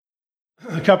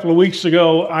A couple of weeks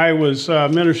ago, I was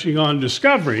ministering on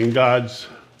discovering God's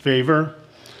favor.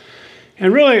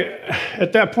 And really,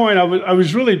 at that point, I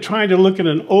was really trying to look at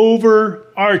an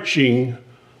overarching,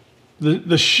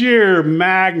 the sheer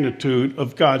magnitude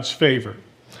of God's favor.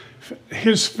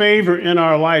 His favor in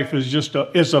our life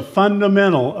is a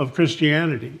fundamental of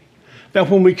Christianity.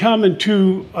 That when we come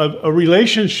into a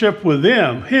relationship with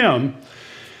Him,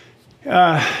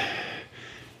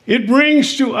 it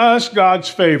brings to us God's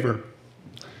favor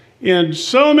in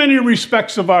so many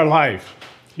respects of our life.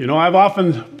 You know, I've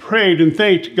often prayed and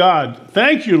thanked God,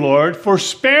 thank you, Lord, for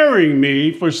sparing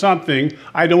me for something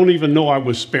I don't even know I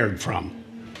was spared from.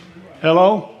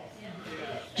 Hello?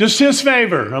 Just His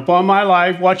favor upon my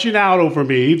life, watching out over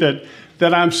me, that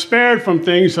I'm spared from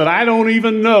things that I don't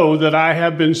even know that I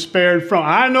have been spared from.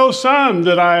 I know some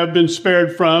that I have been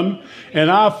spared from,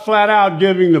 and I'll flat out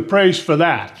give Him the praise for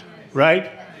that,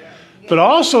 right? But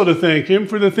also to thank Him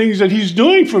for the things that He's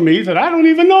doing for me that I don't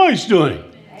even know He's doing.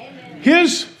 Amen.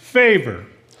 His favor.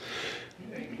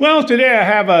 Well, today I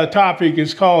have a topic.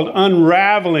 It's called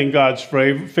Unraveling God's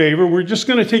Favor. We're just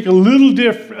going to take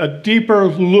a deeper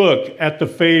look at the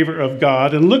favor of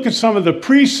God and look at some of the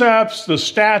precepts, the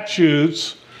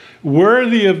statutes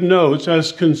worthy of notes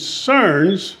as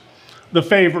concerns the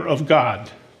favor of God.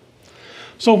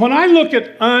 So when I look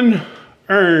at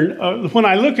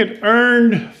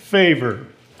earned favor,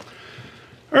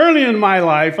 early in my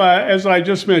life, as I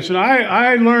just mentioned,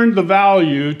 I learned the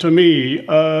value to me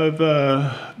of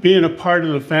being a part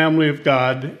of the family of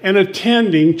God and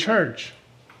attending church.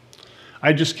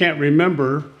 I just can't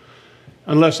remember,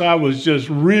 unless I was just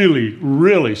really,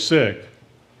 really sick,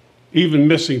 even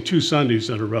missing 2 Sundays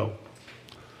in a row.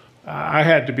 I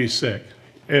had to be sick.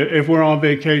 If we're on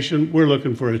vacation, we're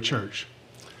looking for a church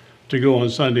to go on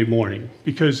Sunday morning,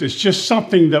 because it's just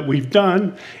something that we've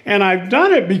done. And I've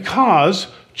done it because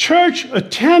church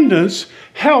attendance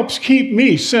helps keep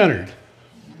me centered.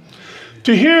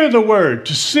 To hear the word,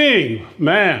 to sing,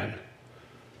 man,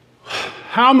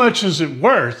 how much is it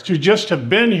worth to just have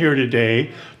been here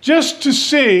today, just to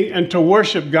sing and to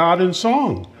worship God in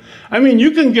song? I mean,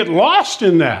 you can get lost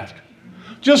in that,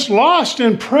 just lost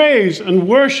in praise and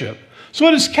worship. So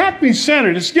it has kept me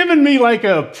centered. It's given me like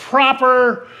a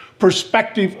proper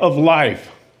perspective of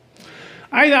life.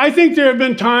 I think there have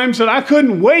been times that I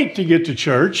couldn't wait to get to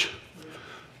church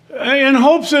in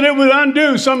hopes that it would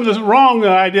undo some of the wrong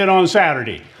that I did on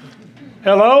Saturday.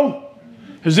 Hello?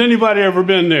 Has anybody ever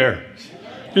been there?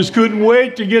 Just couldn't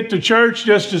wait to get to church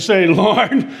just to say,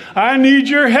 Lord, I need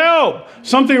your help.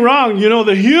 Something wrong. You know,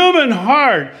 the human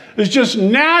heart is just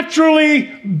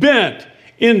naturally bent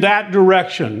in that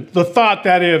direction. The thought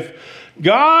that if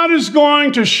God is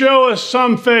going to show us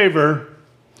some favor,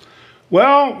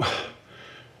 well,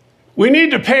 we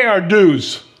need to pay our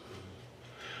dues.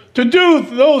 To do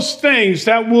those things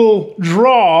that will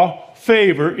draw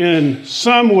favor in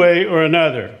some way or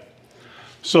another.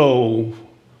 So,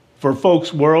 for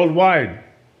folks worldwide,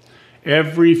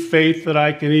 every faith that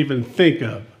I can even think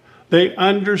of, they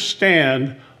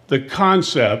understand the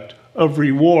concept of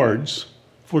rewards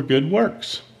for good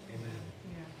works.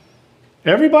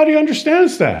 Everybody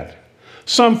understands that.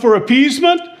 Some for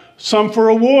appeasement, some for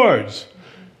awards.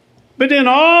 But in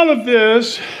all of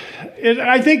this,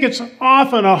 I think it's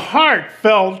often a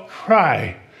heartfelt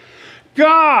cry.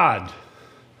 God,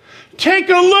 take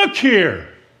a look here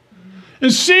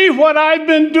and see what I've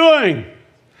been doing.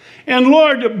 And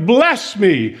Lord, bless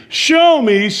me, show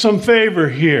me some favor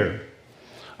here.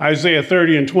 Isaiah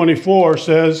 30:24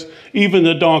 says, even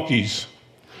the donkeys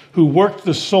who work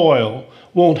the soil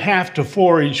won't have to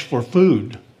forage for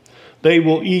food. They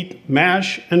will eat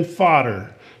mash and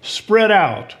fodder spread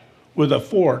out with a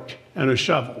fork and a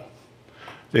shovel.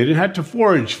 They didn't have to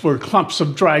forage for clumps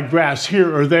of dry grass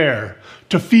here or there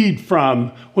to feed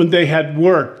from when they had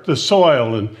worked the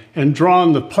soil and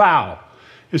drawn the plow.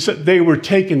 It's that they were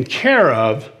taken care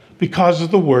of because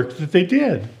of the work that they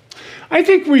did. I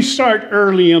think we start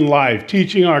early in life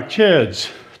teaching our kids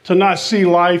to not see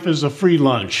life as a free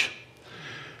lunch.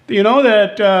 You know,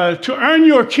 that to earn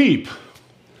your keep.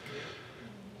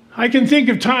 I can think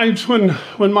of times when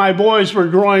my boys were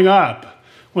growing up,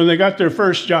 when they got their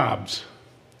first jobs,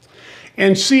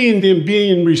 and seeing them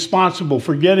being responsible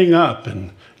for getting up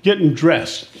and getting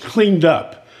dressed, cleaned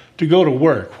up to go to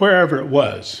work, wherever it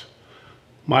was.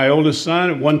 My oldest son,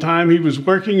 at one time, he was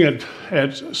working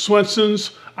at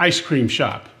Swenson's ice cream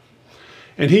shop.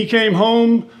 And he came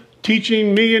home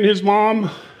teaching me and his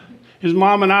mom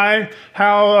and I,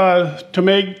 how to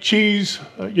make cheese,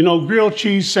 grilled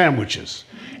cheese sandwiches,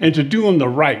 and to do them the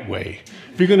right way.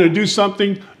 If you're going to do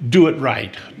something, do it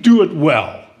right. Do it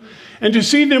well. and to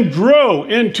see them grow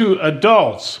into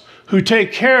adults who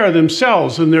take care of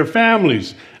themselves and their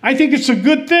families. I think it's a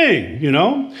good thing, you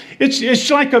know. It's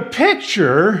like a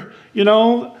picture, you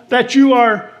know, that you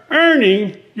are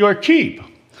earning your keep.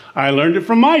 I learned it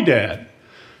from my dad.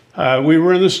 We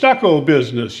were in the stucco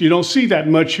business. You don't see that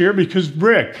much here because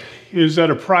brick is at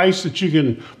a price that you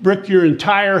can brick your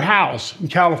entire house. In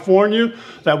California,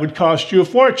 that would cost you a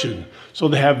fortune. So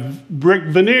they have brick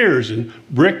veneers and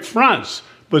brick fronts,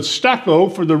 but stucco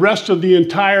for the rest of the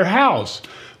entire house.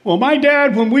 Well, my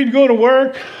dad, when we'd go to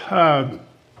work,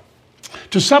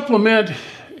 to supplement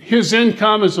his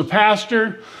income as a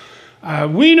pastor,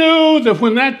 we knew that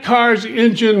when that car's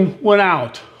engine went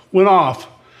off,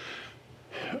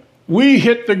 we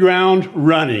hit the ground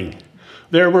running.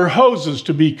 There were hoses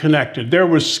to be connected. There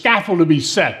was scaffold to be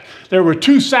set. There were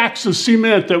 2 sacks of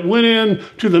cement that went in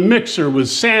to the mixer with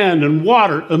sand and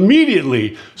water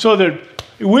immediately, so that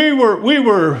we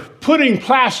were putting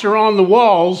plaster on the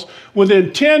walls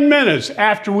within 10 minutes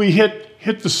after we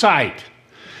hit the site.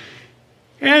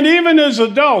 And even as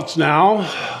adults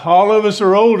now, all of us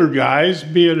are older guys,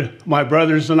 be it my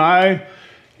brothers and I,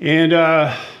 and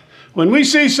when we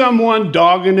see someone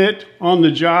dogging it on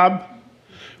the job,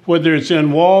 whether it's in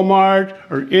Walmart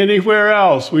or anywhere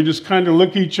else, we just kind of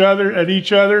look at each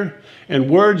other, and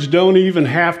words don't even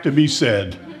have to be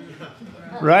said.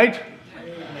 Right?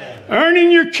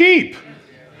 Earning your keep.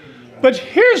 But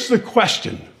here's the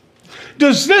question.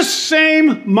 Does this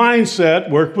same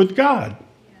mindset work with God?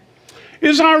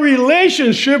 Is our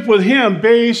relationship with Him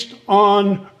based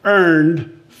on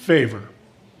earned favor?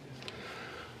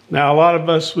 Now, a lot of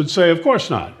us would say, of course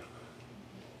not.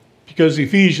 Because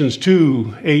Ephesians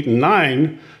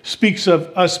 2:8-9 speaks of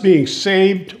us being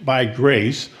saved by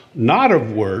grace, not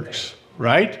of works,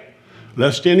 right?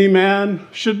 Lest any man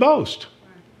should boast.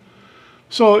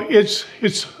 So it's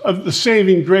of the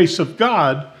saving grace of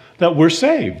God that we're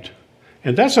saved.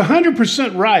 And that's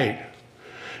 100% right.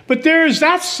 But there is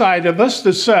that side of us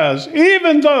that says,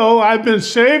 even though I've been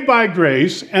saved by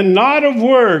grace and not of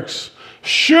works,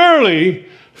 surely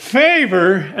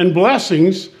favor and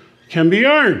blessings can be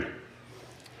earned.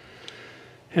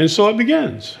 And so it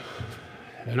begins,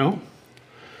 you know.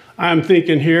 I'm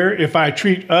thinking here, if I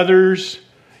treat others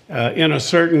in a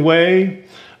certain way,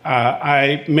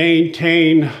 I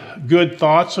maintain good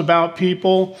thoughts about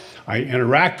people, I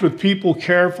interact with people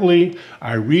carefully,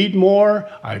 I read more,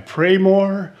 I pray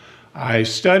more, I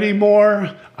study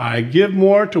more, I give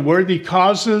more to worthy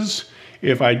causes.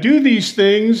 If I do these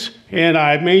things and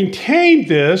I maintain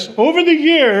this over the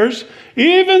years,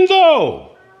 even though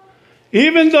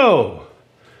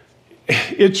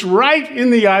it's right in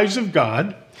the eyes of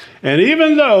God, and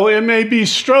even though it may be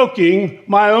stroking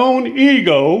my own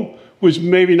ego, which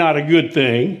may be not a good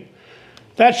thing,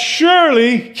 that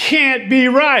surely can't be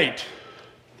right.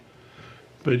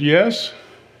 But yes,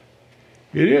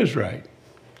 it is right.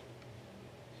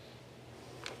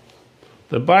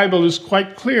 The Bible is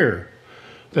quite clear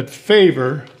that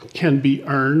favor can be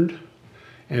earned,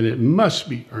 and it must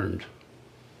be earned.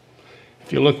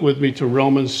 If you look with me to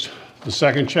Romans, the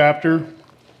 2nd chapter,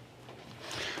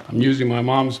 I'm using my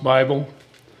mom's Bible,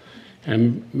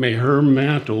 and may her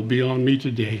mantle be on me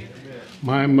today.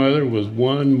 My mother was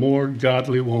one more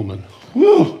godly woman.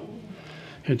 Woo!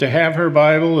 And to have her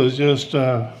Bible is just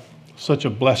such a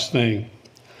blessed thing.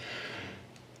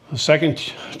 The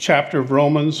 2nd chapter of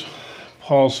Romans,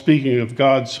 Paul speaking of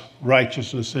God's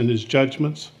righteousness and his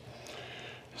judgments,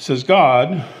 says,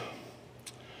 God,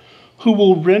 who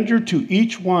will render to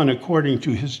each one according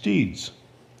to his deeds,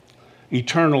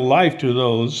 eternal life to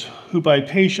those who by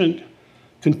patient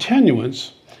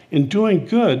continuance in doing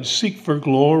good seek for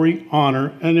glory,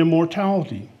 honor, and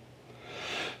immortality.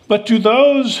 But to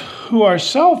those who are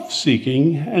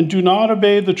self-seeking and do not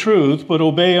obey the truth, but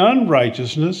obey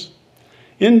unrighteousness,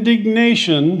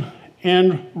 indignation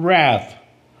and wrath,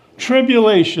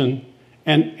 tribulation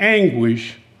and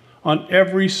anguish on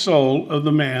every soul of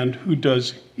the man who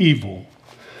does evil.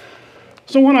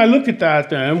 So when I look at that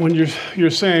then, when you're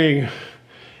saying,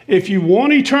 if you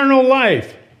want eternal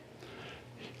life,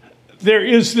 there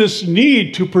is this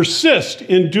need to persist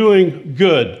in doing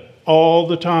good all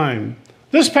the time.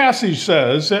 This passage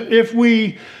says that if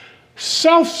we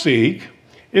self-seek,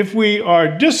 if we are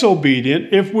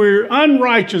disobedient, if we're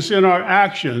unrighteous in our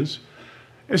actions,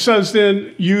 it says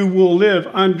then you will live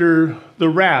under the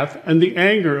wrath and the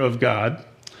anger of God.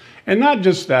 And not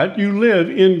just that, you live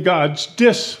in God's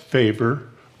disfavor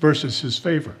versus his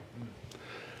favor.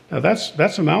 Now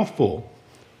that's a mouthful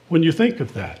when you think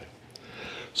of that.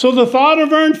 So the thought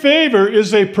of earned favor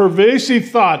is a pervasive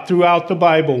thought throughout the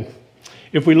Bible.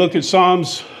 If we look at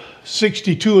Psalms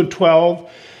 62:12,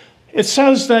 It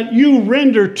says that you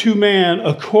render to man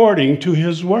according to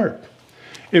his work.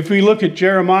 If we look at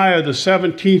Jeremiah, the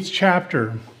 17th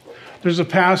chapter, there's a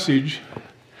passage.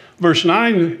 Verse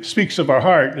 9 speaks of our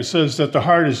heart. It says that the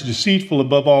heart is deceitful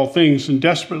above all things and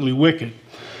desperately wicked.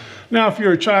 Now, if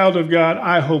you're a child of God,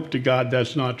 I hope to God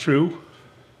that's not true,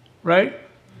 right?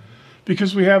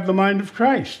 Because we have the mind of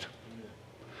Christ.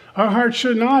 Our hearts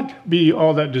should not be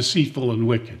all that deceitful and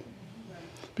wicked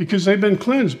because they've been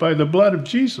cleansed by the blood of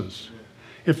Jesus.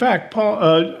 In fact,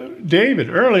 David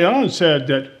early on said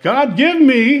that God give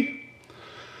me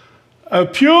a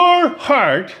pure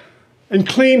heart and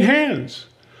clean hands.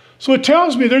 So it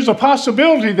tells me there's a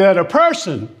possibility that a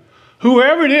person,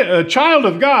 whoever it is, a child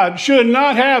of God, should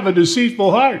not have a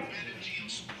deceitful heart.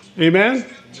 Amen?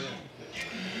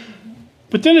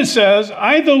 But then it says,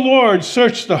 I, the Lord,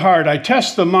 search the heart, I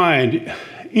test the mind,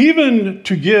 even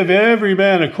to give every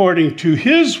man according to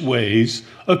his ways,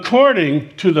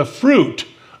 according to the fruit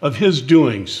of his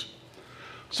doings.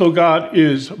 So God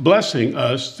is blessing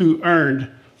us through earned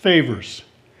favors.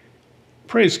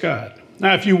 Praise God.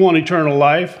 Now, if you want eternal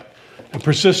life and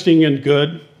persisting in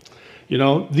good,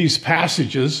 these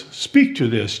passages speak to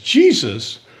this.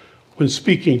 Jesus, when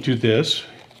speaking to this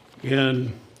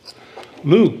in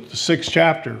Luke, the 6th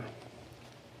chapter,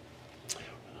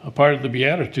 a part of the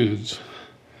Beatitudes,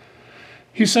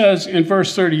 he says in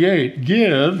verse 38,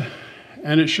 give,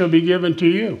 and it shall be given to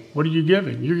you. What are you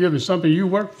giving? You're giving something you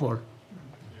work for.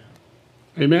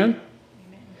 Amen?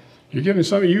 You're giving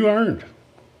something you earned.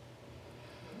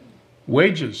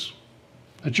 Wages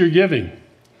that you're giving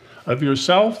of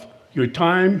yourself, your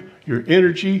time, your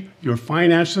energy, your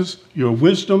finances, your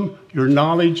wisdom, your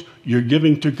knowledge, you're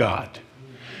giving to God.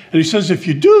 And he says, if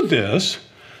you do this,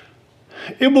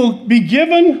 it will be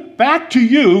given back to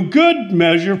you, good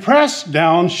measure, pressed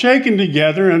down, shaken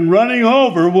together, and running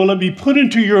over will it be put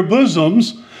into your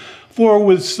bosoms. For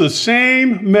with the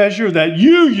same measure that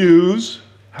you use,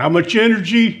 how much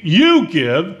energy you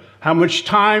give, how much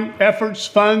time, efforts,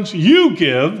 funds you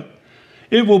give,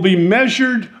 it will be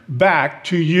measured back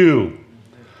to you.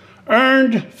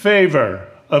 Earned favor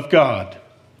of God.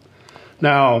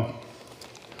 Now,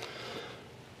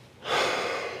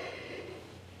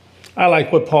 I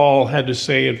like what Paul had to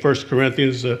say in 1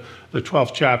 Corinthians, the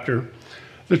 12th chapter.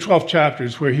 The 12th chapter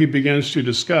is where he begins to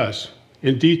discuss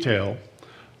in detail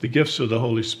the gifts of the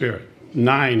Holy Spirit.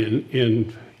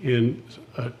 9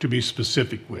 to be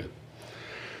specific with.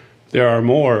 There are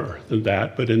more than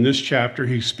that, but in this chapter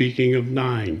he's speaking of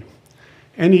 9.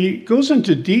 And he goes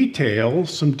into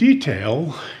some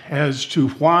detail as to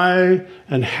why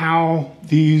and how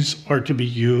these are to be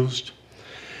used.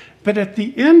 But at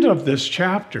the end of this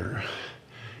chapter,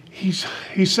 he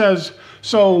says,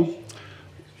 so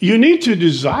you need to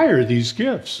desire these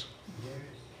gifts,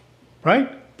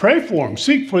 right? Pray for them.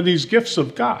 Seek for these gifts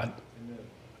of God.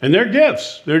 And they're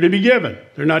gifts. They're to be given.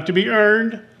 They're not to be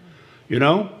earned, They're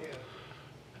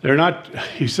not,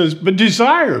 he says, but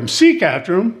desire them. Seek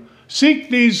after them.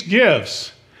 Seek these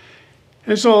gifts.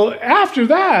 And so after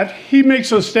that, he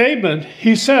makes a statement.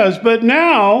 He says, but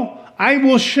now I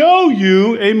will show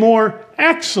you a more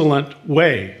excellent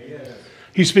way. Yes.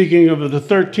 He's speaking of the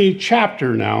 13th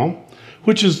chapter now,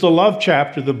 which is the love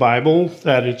chapter of the Bible,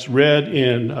 that it's read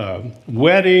in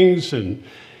weddings and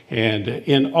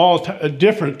in all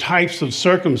different types of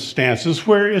circumstances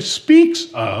where it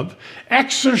speaks of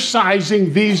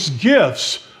exercising these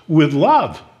gifts with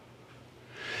love.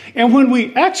 And when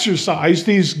we exercise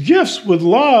these gifts with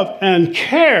love and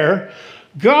care,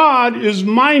 God is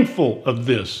mindful of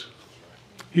this.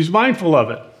 He's mindful of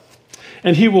it.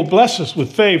 And he will bless us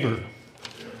with favor.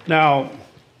 Now,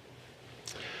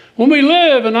 when we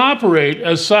live and operate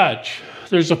as such,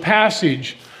 there's a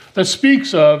passage that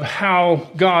speaks of how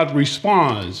God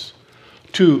responds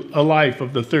to a life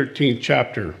of the 13th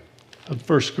chapter of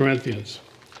 1 Corinthians.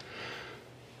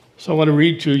 So I want to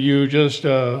read to you just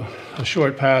a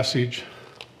short passage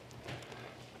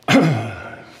from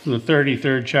the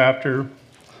 33rd chapter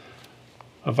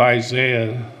of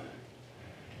Isaiah.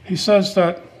 He says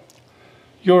that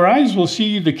your eyes will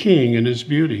see the King in his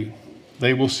beauty.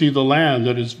 They will see the land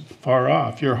that is far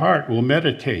off. Your heart will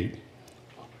meditate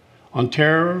on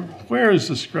terror. Where is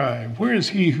the scribe? Where is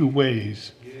he who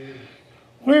weighs?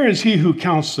 Where is he who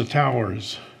counts the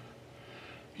towers?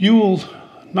 You will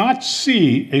not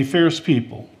see a fierce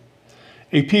people,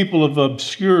 a people of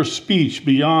obscure speech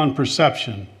beyond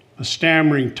perception, a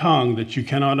stammering tongue that you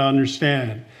cannot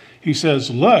understand. He says,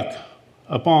 look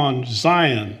upon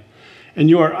Zion, and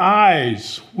your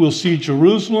eyes will see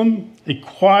Jerusalem, a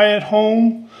quiet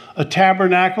home, a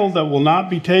tabernacle that will not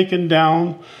be taken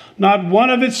down. Not one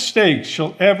of its stakes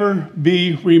shall ever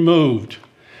be removed.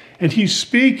 And he's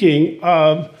speaking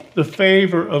of the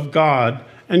favor of God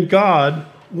and God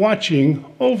watching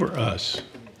over us.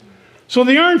 So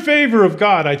the earned favor of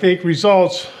God, I think,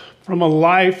 results from a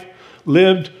life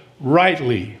lived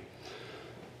rightly.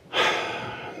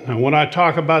 Now, when I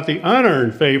talk about the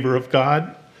unearned favor of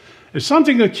God, it's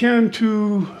something akin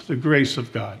to the grace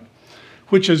of God,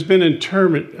 which has been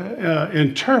interpreted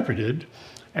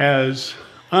as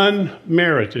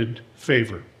unmerited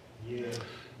favor.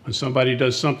 When somebody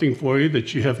does something for you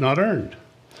that you have not earned.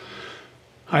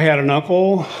 I had an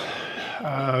uncle,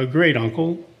 a great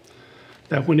uncle,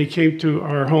 that when he came to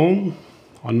our home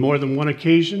on more than one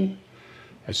occasion,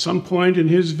 at some point in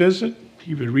his visit,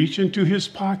 he would reach into his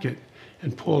pocket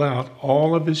and pull out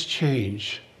all of his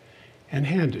change and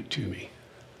hand it to me.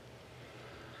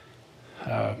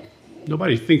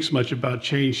 Nobody thinks much about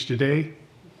change today.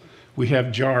 We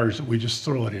have jars that we just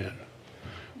throw it in.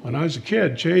 When I was a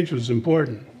kid, change was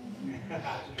important.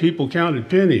 People counted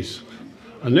pennies.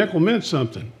 A nickel meant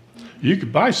something. You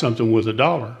could buy something with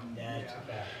 $1.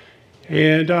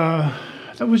 And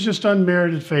that was just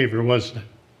unmerited favor, wasn't it?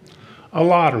 A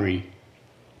lottery.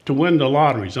 To win the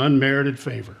lottery is unmerited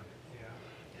favor.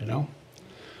 You know?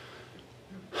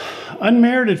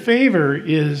 Unmerited favor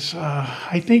is,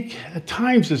 I think, at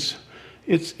times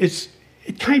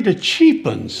it kind of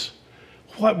cheapens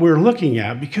what we're looking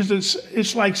at, because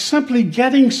it's like simply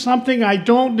getting something I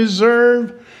don't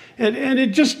deserve, and it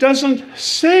just doesn't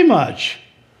say much.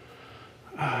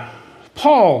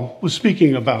 Paul was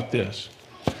speaking about this,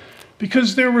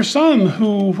 because there were some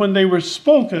who, when they were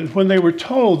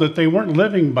told that they weren't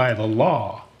living by the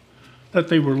law, that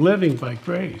they were living by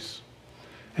grace,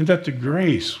 and that the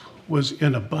grace was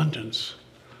in abundance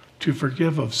to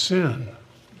forgive of sin,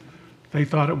 they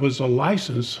thought it was a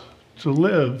license to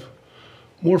live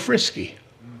more frisky,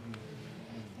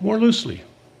 more loosely.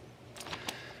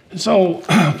 And so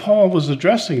Paul was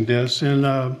addressing this in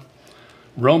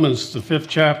Romans, the 5th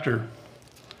chapter.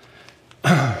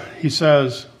 He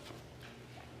says,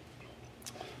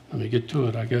 let me get to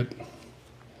it. I get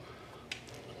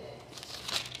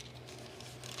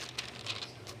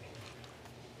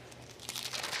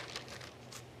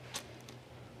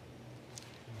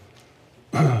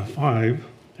five.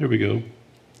 Here we go.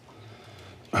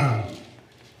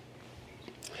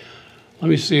 Let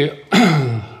me see.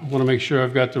 I want to make sure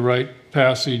I've got the right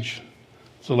passage.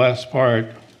 It's the last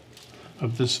part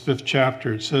of this 5th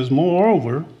chapter. It says,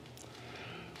 moreover,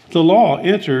 the law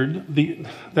entered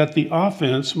that the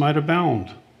offense might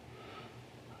abound.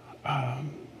 But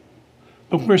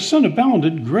where sin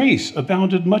abounded, grace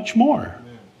abounded much more.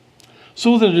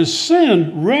 So that as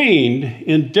sin reigned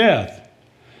in death,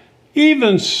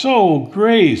 even so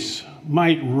grace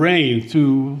might reign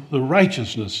through the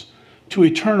righteousness to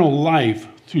eternal life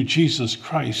through Jesus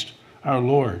Christ our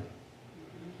Lord.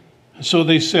 And so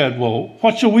they said, well,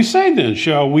 what shall we say then?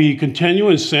 Shall we continue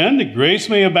in sin that grace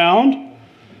may abound?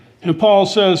 And Paul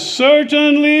says,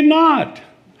 certainly not.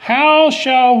 How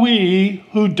shall we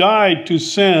who died to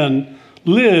sin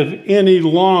live any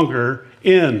longer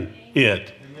in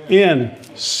it, in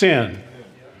sin?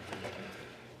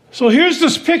 So here's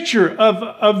this picture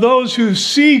of those who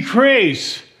see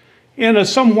grace in a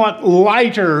somewhat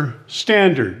lighter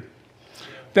standard.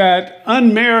 That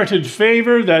unmerited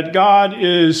favor, that God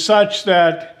is such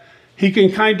that he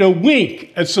can kind of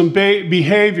wink at some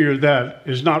behavior that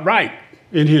is not right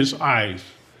in his eyes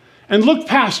and look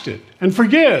past it and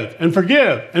forgive and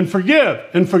forgive and forgive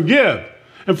and forgive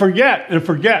and forget and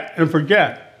forget and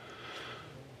forget.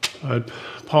 But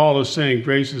Paul is saying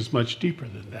grace is much deeper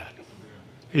than that.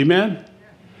 Amen?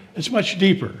 It's much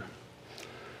deeper.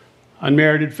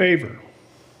 Unmerited favor.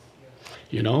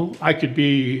 You know, I could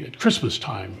be at Christmas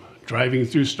time driving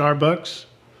through Starbucks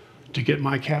to get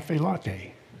my cafe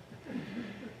latte.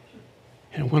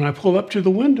 And when I pull up to the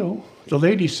window, the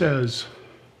lady says,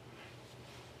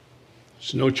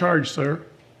 "It's no charge, sir.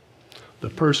 The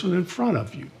person in front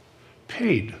of you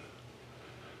paid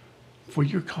for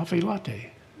your coffee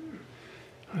latte."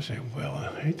 I say,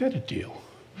 "Well, ain't that a deal?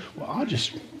 Well, I'll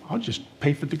just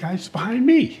pay for the guys behind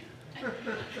me."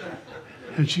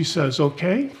 And she says,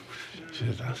 "Okay." She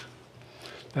says,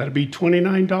 "That'll be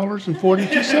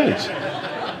 $29.42.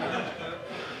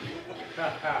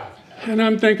 And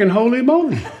I'm thinking, holy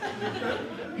moly.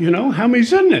 You know, how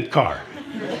many's in that car?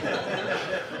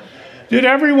 Did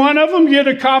every one of them get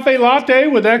a coffee latte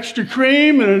with extra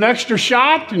cream and an extra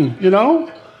shot? And, you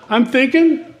know, I'm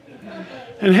thinking,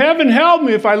 and heaven help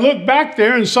me if I looked back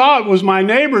there and saw it was my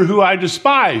neighbor who I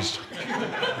despised.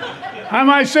 I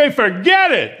might say,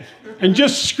 forget it, and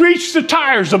just screech the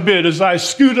tires a bit as I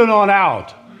scooted on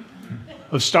out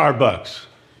of Starbucks.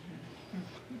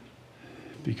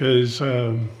 because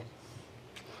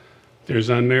there's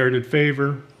unmerited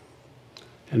favor,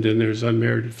 and then there's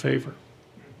unmerited favor.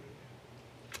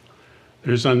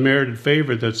 There's unmerited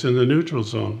favor that's in the neutral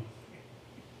zone.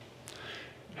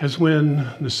 As when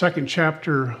the second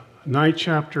chapter, ninth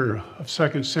chapter of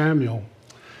 2 Samuel,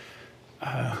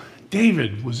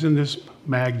 David was in this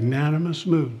magnanimous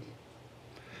mood.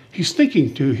 He's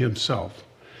thinking to himself,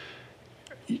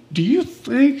 do you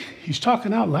think, he's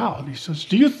talking out loud, he says,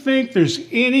 do you think there's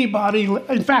anybody,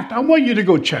 in fact, I want you to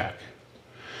go check.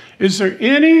 Is there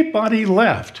anybody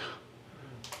left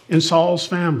in Saul's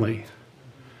family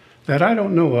that I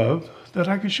don't know of that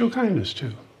I could show kindness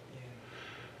to?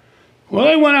 Well,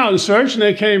 they went out and searched, and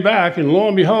they came back, and lo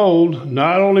and behold,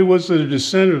 not only was it a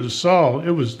descendant of Saul,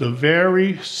 it was the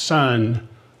very son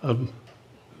of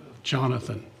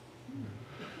Jonathan.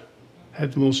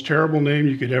 Had the most terrible name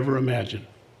you could ever imagine.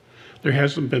 There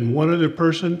hasn't been one other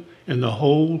person in the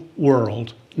whole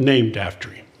world named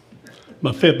after him.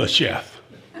 Mephibosheth,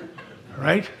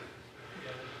 right?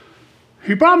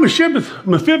 He brought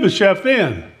Mephibosheth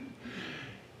in.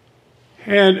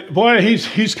 And boy,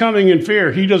 he's coming in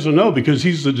fear. He doesn't know because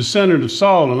he's the descendant of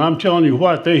Saul. And I'm telling you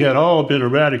what, they had all been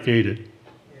eradicated.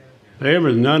 There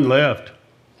was none left.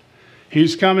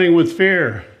 He's coming with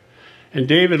fear. And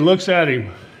David looks at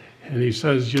him and he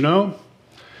says,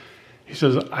 he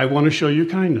says, I want to show you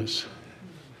kindness.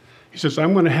 He says,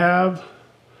 I'm going to have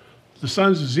the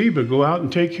sons of Ziba go out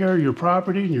and take care of your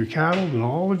property and your cattle and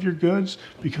all of your goods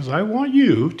because I want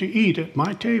you to eat at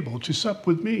my table, to sup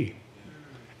with me.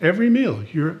 Every meal,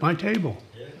 you're at my table.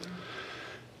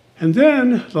 And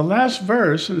then the last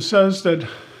verse, it says that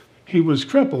he was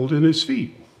crippled in his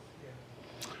feet.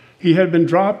 He had been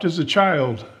dropped as a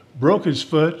child, broke his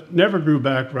foot, never grew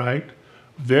back right,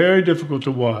 very difficult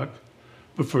to walk.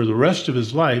 But for the rest of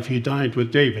his life, he dined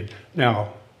with David.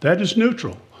 Now, that is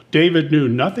neutral. David knew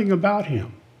nothing about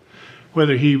him,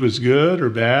 whether he was good or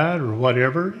bad or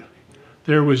whatever.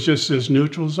 There was just this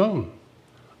neutral zone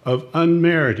of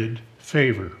unmerited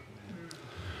favor.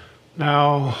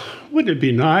 Now, wouldn't it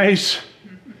be nice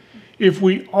if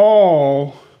we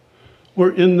all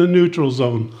were in the neutral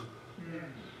zone?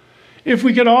 If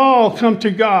we could all come to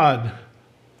God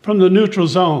from the neutral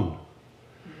zone.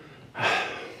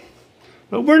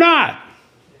 But we're not.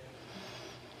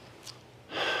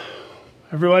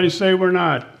 Everybody say we're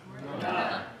not. We're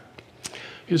not.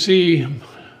 You see,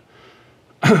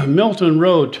 Milton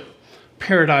wrote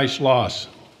Paradise Lost.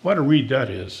 What a read that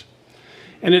is.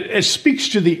 And it speaks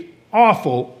to the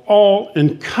awful,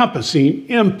 all-encompassing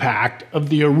impact of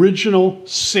the original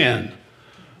sin.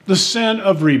 The sin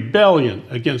of rebellion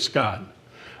against God.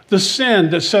 The sin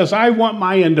that says, I want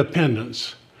my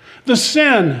independence. The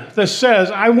sin that says,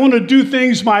 I want to do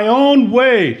things my own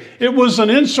way. It was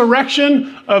an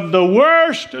insurrection of the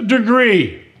worst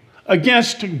degree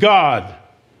against God.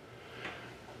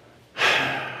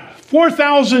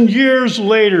 4,000 years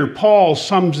later, Paul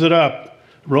sums it up.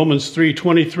 Romans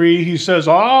 3:23, he says,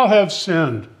 all have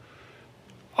sinned.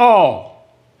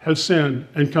 All have sinned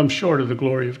and come short of the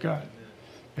glory of God.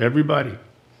 Everybody.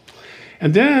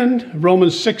 And then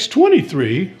Romans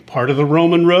 6:23, part of the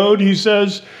Roman road, he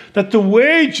says that the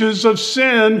wages of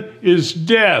sin is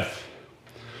death.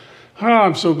 Oh,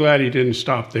 I'm so glad he didn't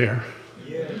stop there.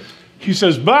 Yes. He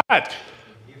says, but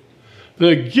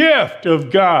the gift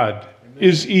of God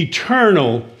is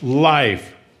eternal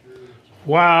life.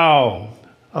 Wow.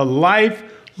 A life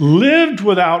lived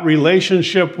without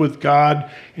relationship with God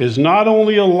is not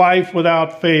only a life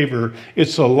without favor,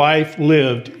 it's a life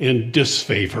lived in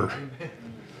disfavor.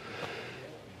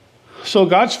 So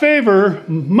God's favor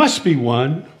must be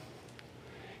won,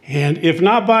 and if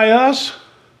not by us,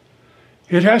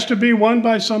 it has to be won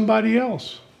by somebody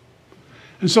else.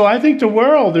 And so I think the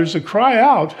world, there's a cry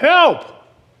out, help!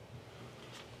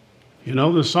 You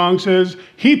know, the song says,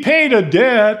 he paid a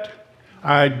debt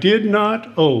I did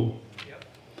not owe.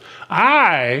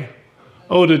 I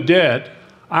owed a debt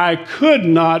I could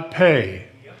not pay.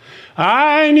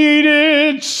 I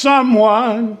needed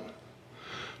someone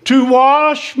to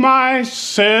wash my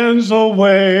sins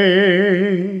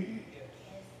away.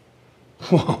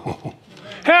 Whoa.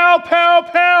 Help, help,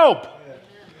 help.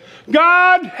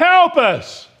 God, help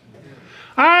us.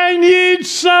 I need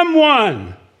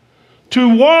someone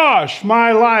to wash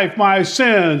my life, my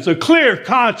sins, a clear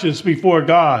conscience before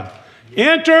God.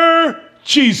 Enter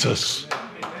Jesus.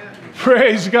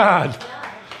 Praise God.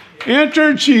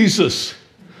 Enter Jesus.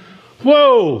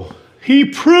 Whoa, he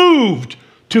proved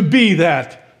to be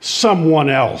that someone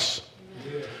else.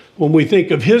 When we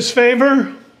think of his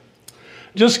favor,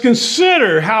 just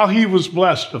consider how he was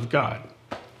blessed of God.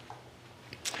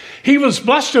 He was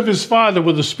blessed of his Father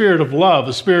with a spirit of love,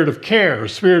 a spirit of care, a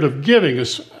spirit of giving,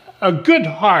 a good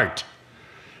heart.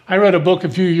 I read a book a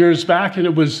few years back, and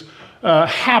it was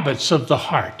Habits of the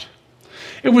Heart.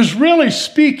 It was really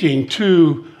speaking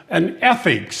to an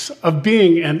ethics of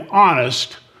being an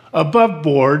honest,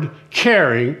 above-board,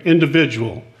 caring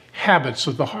individual. Habits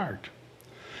of the heart.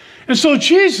 And so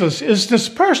Jesus is this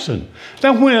person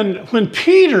that when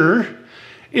Peter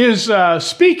is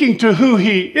speaking to who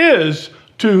he is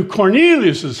to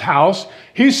Cornelius' house,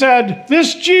 he said,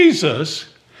 this Jesus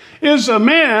is a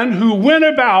man who went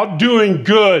about doing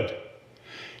good.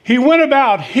 He went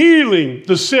about healing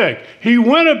the sick. He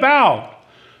went about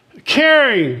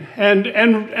caring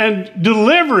and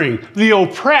delivering the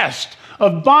oppressed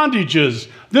of bondages.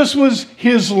 This was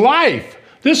his life.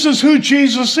 This is who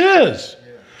Jesus is.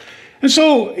 And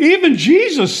so even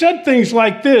Jesus said things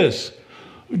like this,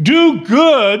 do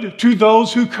good to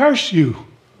those who curse you.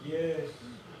 Yes.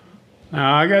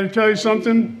 Now, I got to tell you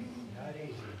something.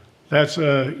 That's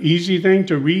an easy thing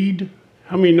to read.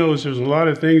 How many knows there's a lot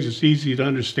of things that's easy to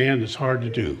understand that's hard to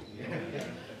do?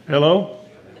 Hello?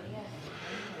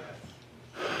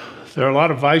 There are a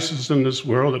lot of vices in this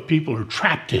world that people are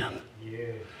trapped in,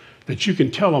 that you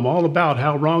can tell them all about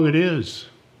how wrong it is,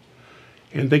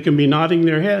 and they can be nodding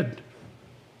their head.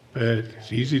 But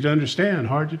it's easy to understand,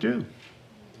 hard to do.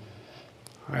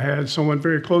 I had someone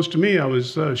very close to me. I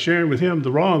was sharing with him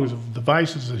the wrongs of the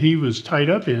vices that he was tied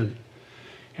up in.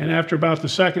 And after about the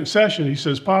second session, he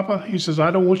says, Papa, he says,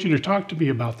 I don't want you to talk to me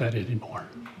about that anymore.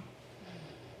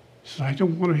 He says, I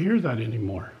don't want to hear that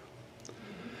anymore.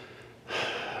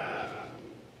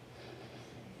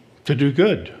 To do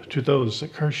good to those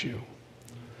that curse you.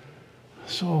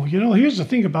 So, here's the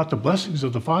thing about the blessings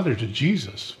of the Father to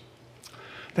Jesus,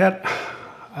 that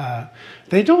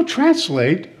they don't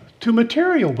translate to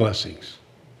material blessings.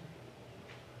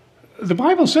 The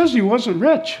Bible says he wasn't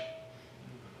rich.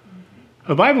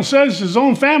 The Bible says his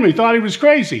own family thought he was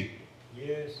crazy.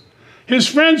 Yes. His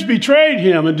friends betrayed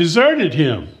him and deserted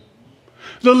him.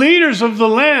 The leaders of the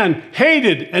land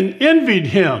hated and envied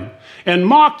him and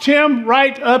mocked him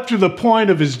right up to the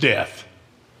point of his death.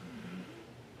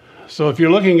 So if you're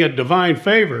looking at divine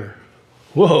favor,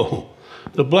 whoa,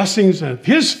 the blessings of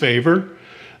his favor,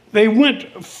 they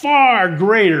went far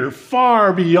greater,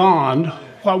 far beyond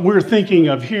what we're thinking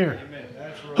of here.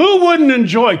 Right. Who wouldn't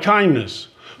enjoy kindness?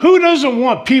 Who doesn't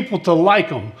want people to like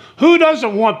him? Who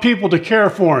doesn't want people to care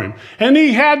for him? And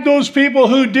he had those people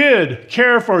who did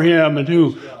care for him and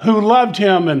who loved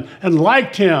him and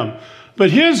liked him.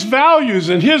 But his values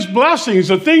and his blessings,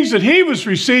 the things that he was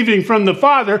receiving from the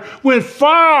Father, went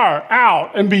far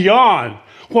out and beyond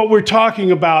what we're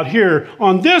talking about here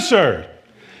on this earth.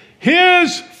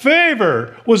 His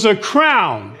favor was a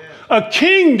crown, a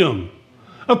kingdom,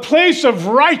 a place of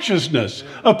righteousness,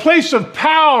 a place of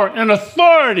power and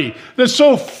authority that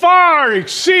so far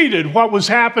exceeded what was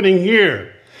happening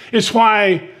here. It's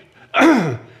why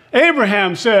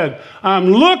Abraham said, I'm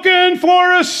looking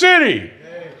for a city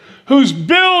whose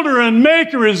builder and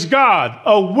maker is God.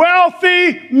 A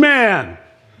wealthy man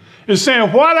is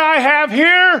saying, what I have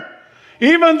here,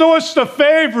 even though it's the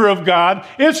favor of God,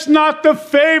 it's not the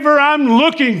favor I'm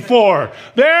looking for.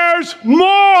 There's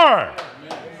more.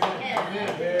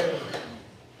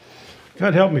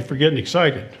 God help me for getting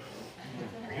excited.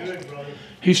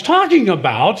 He's talking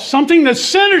about something that's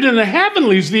centered in the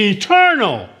heavenlies, the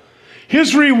eternal.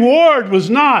 His reward was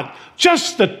not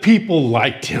just that people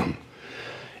liked him.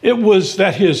 It was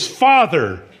that his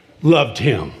Father loved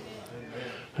him.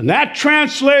 And that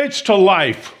translates to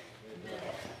life.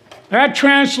 That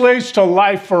translates to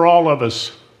life for all of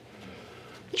us.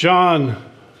 John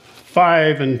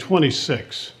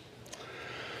 5:26.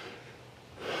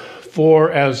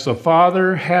 For as the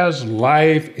Father has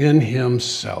life in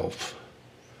himself,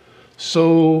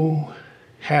 so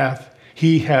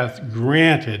he hath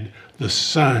granted the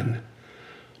Son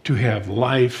to have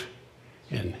life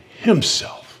in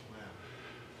himself.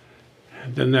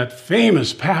 And then that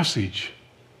famous passage,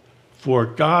 for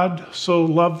God so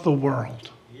loved the world.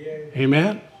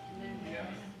 Amen?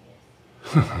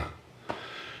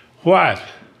 What?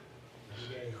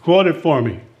 Quote it for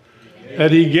me.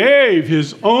 That he gave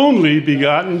his only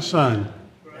begotten Son,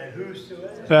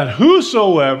 that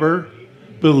whosoever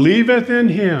believeth in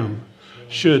him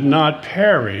should not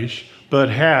perish, but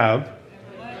have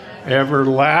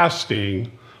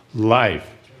everlasting life.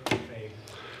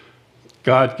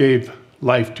 God gave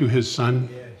life to his Son,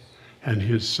 and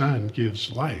his Son gives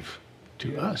life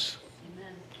to us.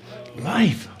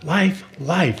 Life, life,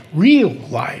 life, real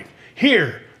life,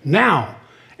 here, now,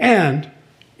 and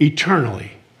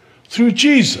eternally. Through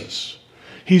Jesus,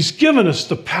 he's given us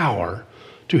the power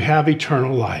to have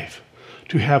eternal life,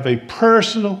 to have a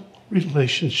personal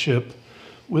relationship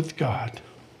with God.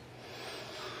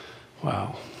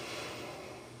 Wow.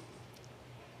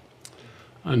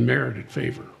 Unmerited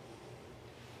favor.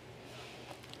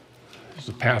 There's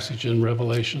a passage in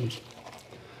Revelation,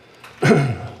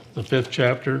 the 5th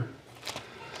chapter.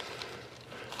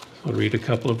 I'll read a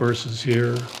couple of verses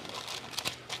here.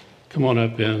 Come on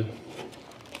up, Ben.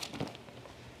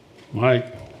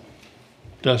 Mike,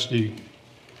 Dusty.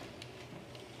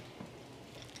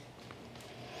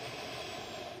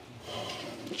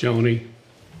 Joni.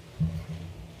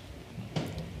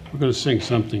 We're going to sing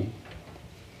something.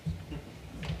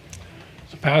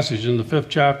 It's a passage in the 5th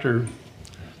chapter,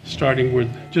 starting with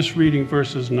just reading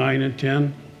verses 9 and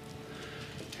 10.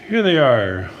 Here they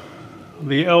are.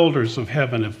 The elders of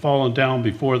heaven have fallen down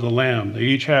before the Lamb. They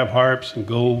each have harps and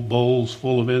gold bowls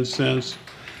full of incense,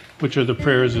 which are the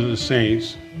prayers of the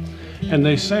saints. And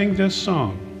they sang this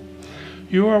song.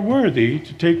 You are worthy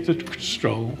to take the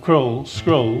scroll,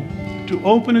 to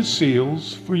open its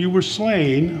seals, for you were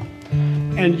slain,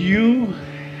 and you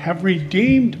have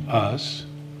redeemed us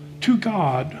to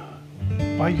God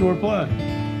by your blood,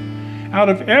 out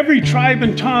of every tribe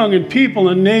and tongue and people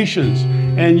and nations,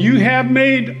 and you have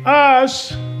made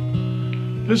us,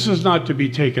 this is not to be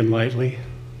taken lightly,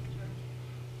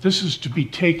 this is to be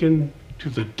taken to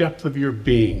the depth of your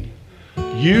being.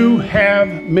 You have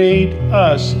made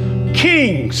us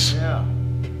kings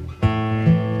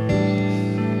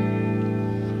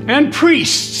and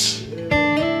priests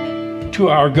to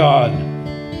our God.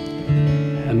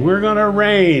 And we're going to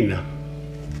reign.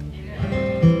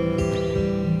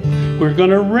 We're going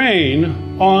to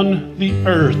reign on the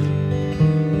earth.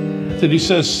 That he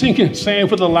says, sing and say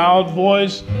with a loud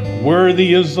voice,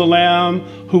 worthy is the Lamb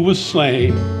who was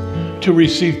slain to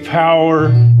receive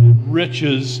power,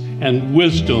 riches, and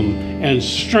wisdom, and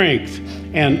strength,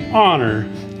 and honor,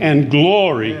 and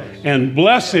glory, and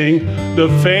blessing, the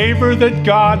favor that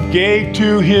God gave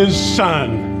to his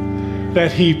Son,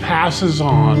 that he passes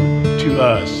on to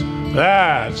us.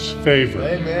 That's favor.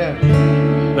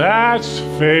 Amen. That's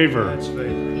favor. That's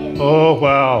favor. Oh,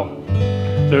 wow.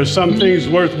 There's some things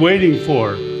worth waiting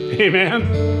for. Amen.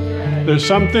 There's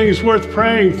some things worth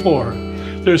praying for.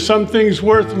 There's some things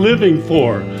worth living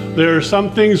for. There are some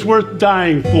things worth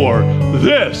dying for.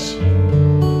 This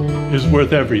is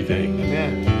worth everything.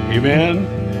 Amen. Amen.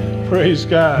 Praise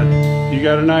God. You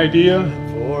got an idea?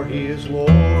 For he is Lord.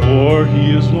 For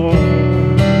he is Lord.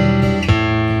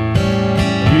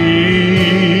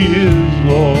 He is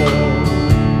Lord.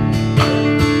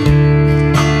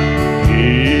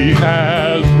 He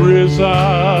has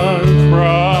risen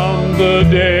from the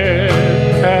dead,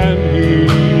 and he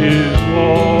is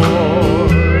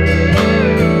Lord.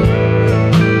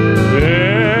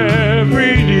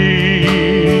 Every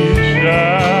knee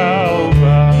shall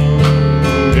bow,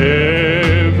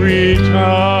 every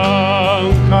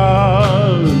tongue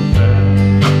confess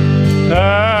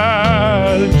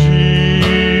that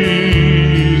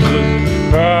Jesus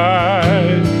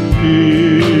Christ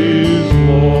is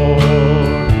Lord.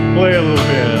 Play a little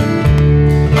bit.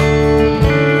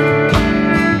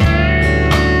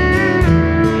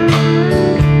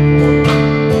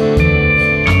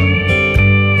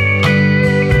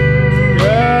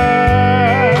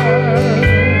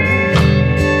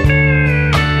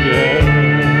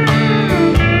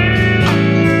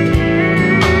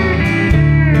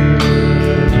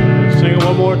 Sing it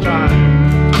one more time.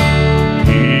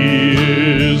 He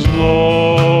is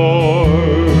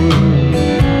Lord.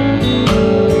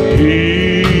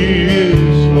 He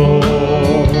is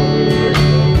Lord.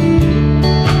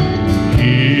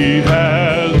 He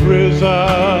has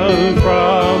risen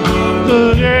from the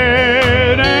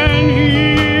dead, and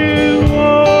he is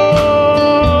Lord.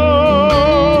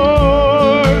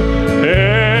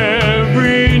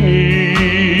 Every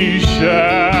knee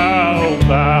shall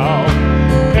bow,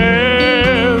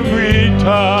 every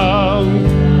tongue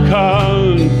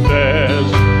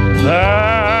confess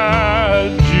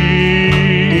that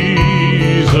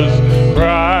Jesus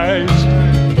Christ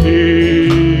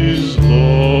is Lord.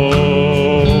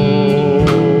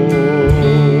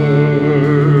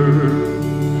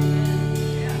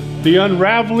 The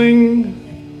unraveling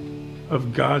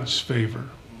of God's favor.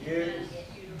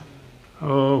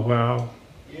 Oh, wow.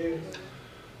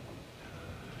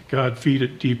 God, feed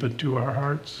it deep into our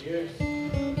hearts.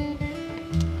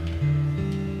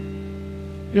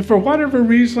 If for whatever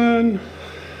reason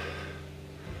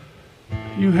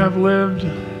you have lived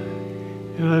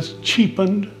in a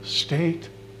cheapened state,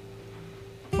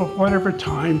 for whatever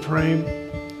time frame,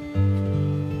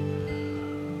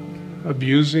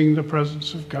 abusing the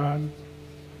presence of God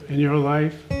in your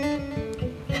life,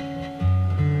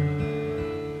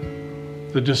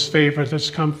 the disfavor that's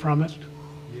come from it,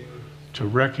 to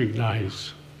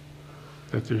recognize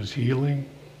that there's healing,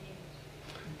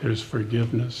 there's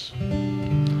forgiveness,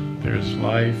 there's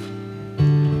life,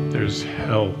 there's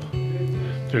help,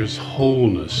 there's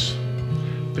wholeness,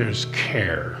 there's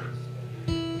care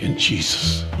in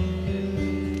Jesus.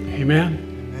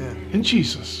 Amen? In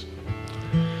Jesus.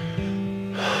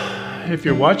 If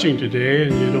you're watching today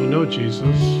and you don't know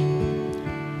Jesus,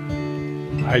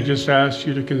 I just ask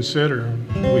you to consider.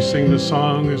 We sing the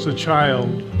song as a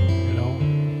child,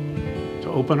 to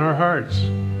open our hearts,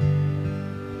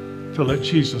 to let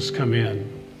Jesus come in.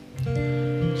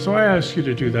 So I ask you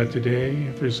to do that today.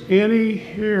 If there's any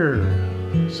here,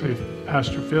 say,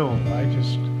 Pastor Phil,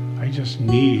 I just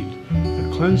need the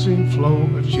cleansing flow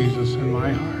of Jesus in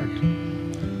my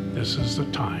heart. This is the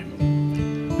time.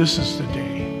 This is the day.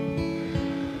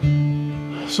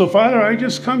 So Father, I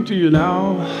just come to you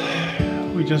now.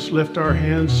 We just lift our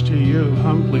hands to you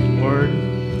humbly, Lord,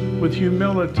 with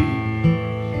humility.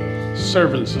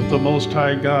 Servants of the Most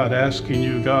High God, asking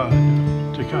you, God,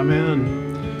 to come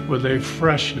in with a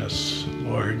freshness,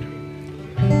 Lord.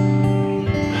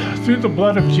 Through the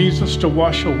blood of Jesus to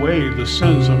wash away the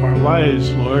sins of our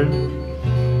lives, Lord.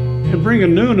 And bring a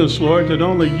newness, Lord, that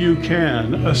only you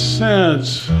can. A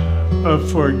sense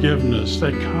of forgiveness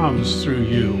that comes through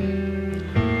you.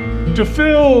 To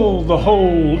fill the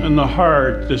hole in the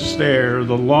heart that's there,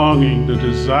 the longing, the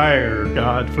desire,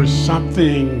 God, for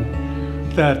something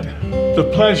that the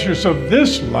pleasures of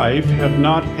this life have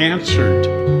not answered.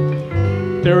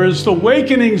 There is the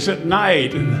awakenings at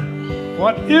night.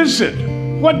 What is it?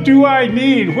 What do I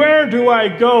need? Where do I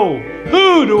go?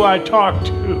 Who do I talk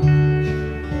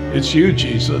to? It's you,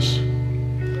 Jesus.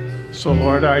 So,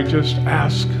 Lord, I just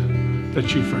ask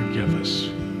that you forgive us.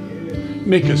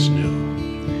 Make us new.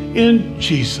 In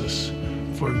Jesus,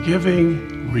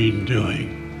 forgiving,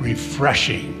 renewing,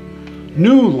 refreshing,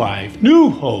 new life, new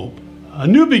hope, a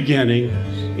new beginning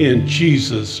in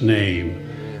Jesus' name.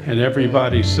 And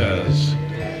everybody says,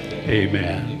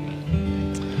 amen.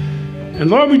 And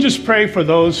Lord, we just pray for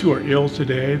those who are ill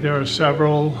today. There are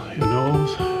several,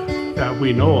 that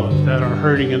we know of that are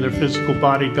hurting in their physical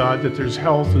body, God, that there's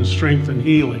health and strength and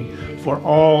healing for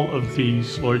all of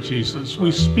these, Lord Jesus.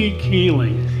 We speak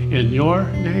healing in your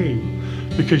name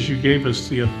because you gave us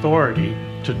the authority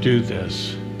to do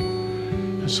this.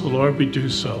 And so, Lord, we do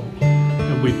so.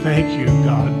 And we thank you,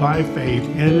 God, by faith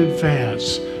in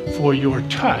advance for your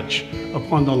touch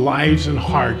upon the lives and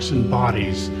hearts and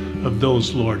bodies of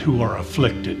those, Lord, who are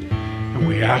afflicted. And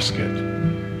we ask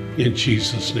it in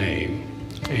Jesus' name.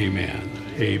 Amen.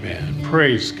 Amen.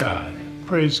 Praise God.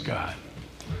 Praise God.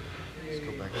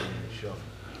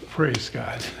 Praise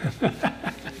God.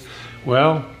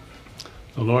 Well,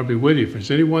 the Lord be with you. If there's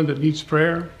anyone that needs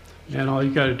prayer, then all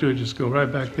you got to do is just go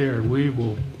right back there, and we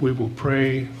will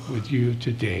pray with you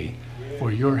today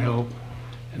for your help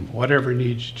and whatever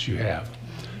needs you have.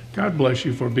 God bless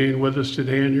you for being with us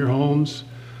today in your homes.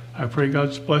 I pray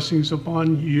God's blessings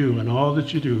upon you and all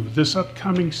that you do. This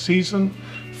upcoming season,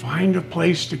 find a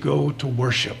place to go to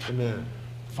worship. Amen.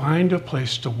 Find a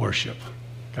place to worship.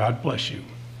 God bless you.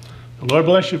 The Lord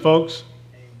bless you, folks.